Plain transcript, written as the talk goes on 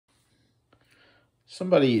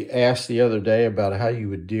Somebody asked the other day about how you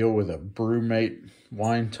would deal with a Brumate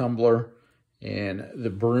wine tumbler. And the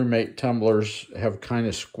Brumate tumblers have kind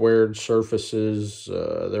of squared surfaces.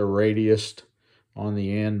 They're radiused on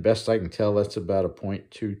the end. Best I can tell, that's about a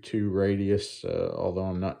 0.22 radius, although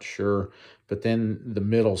I'm not sure. But then the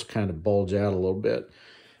middles kind of bulge out a little bit.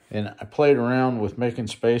 And I played around with making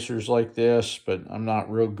spacers like this, but I'm not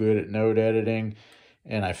real good at node editing.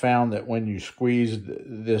 And I found that when you squeezed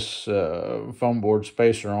this foam board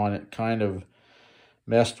spacer on, it kind of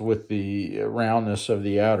messed with the roundness of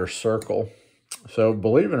the outer circle. So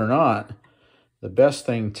believe it or not, the best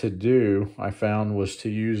thing to do, I found, was to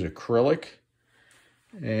use acrylic.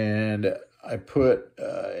 And I put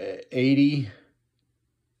 82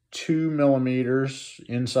 millimeters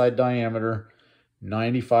inside diameter,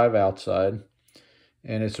 95 outside.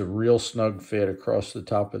 And it's a real snug fit across the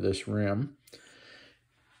top of this rim.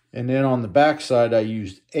 And then on the back side, I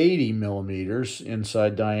used 80 millimeters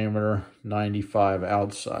inside diameter, 95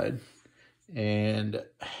 outside. And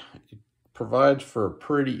it provides for a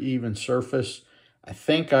pretty even surface. I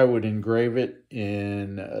think I would engrave it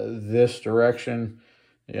in this direction,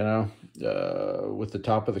 with the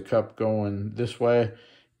top of the cup going this way.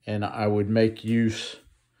 And I would make use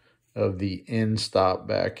of the end stop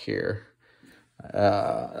back here.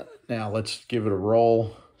 Now let's give it a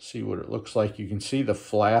roll. See what it looks like. You can see the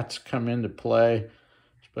flats come into play,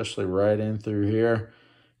 especially right in through here.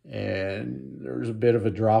 And there's a bit of a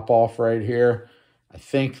drop off right here. I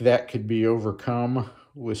think that could be overcome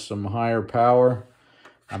with some higher power.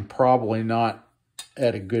 I'm probably not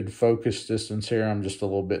at a good focus distance here. I'm just a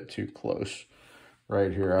little bit too close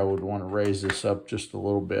right here. I would want to raise this up just a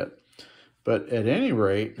little bit. But at any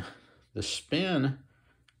rate, the spin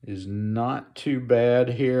is not too bad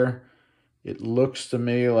here. It looks to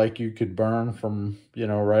me like you could burn from,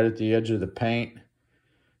 right at the edge of the paint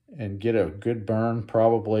and get a good burn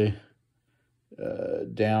probably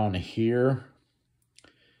down here,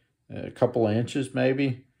 a couple of inches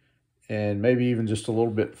maybe, and maybe even just a little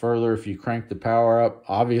bit further if you crank the power up.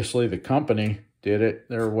 Obviously, the company did it.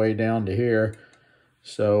 They're way down to here.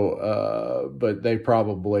 So, but they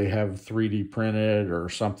probably have 3D printed or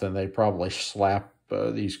something. They probably slap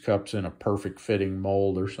these cups in a perfect fitting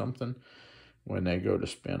mold or something when they go to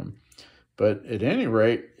spin them. But at any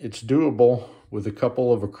rate, it's doable with a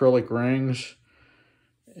couple of acrylic rings.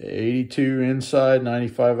 82 inside,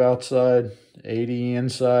 95 outside, 80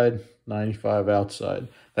 inside, 95 outside.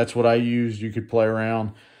 That's what I used. You could play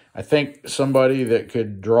around. I think somebody that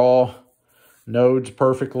could draw nodes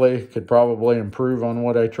perfectly could probably improve on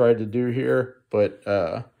what I tried to do here. But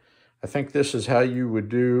I think this is how you would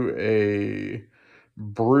do a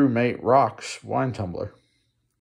Brumate Rocks wine tumbler.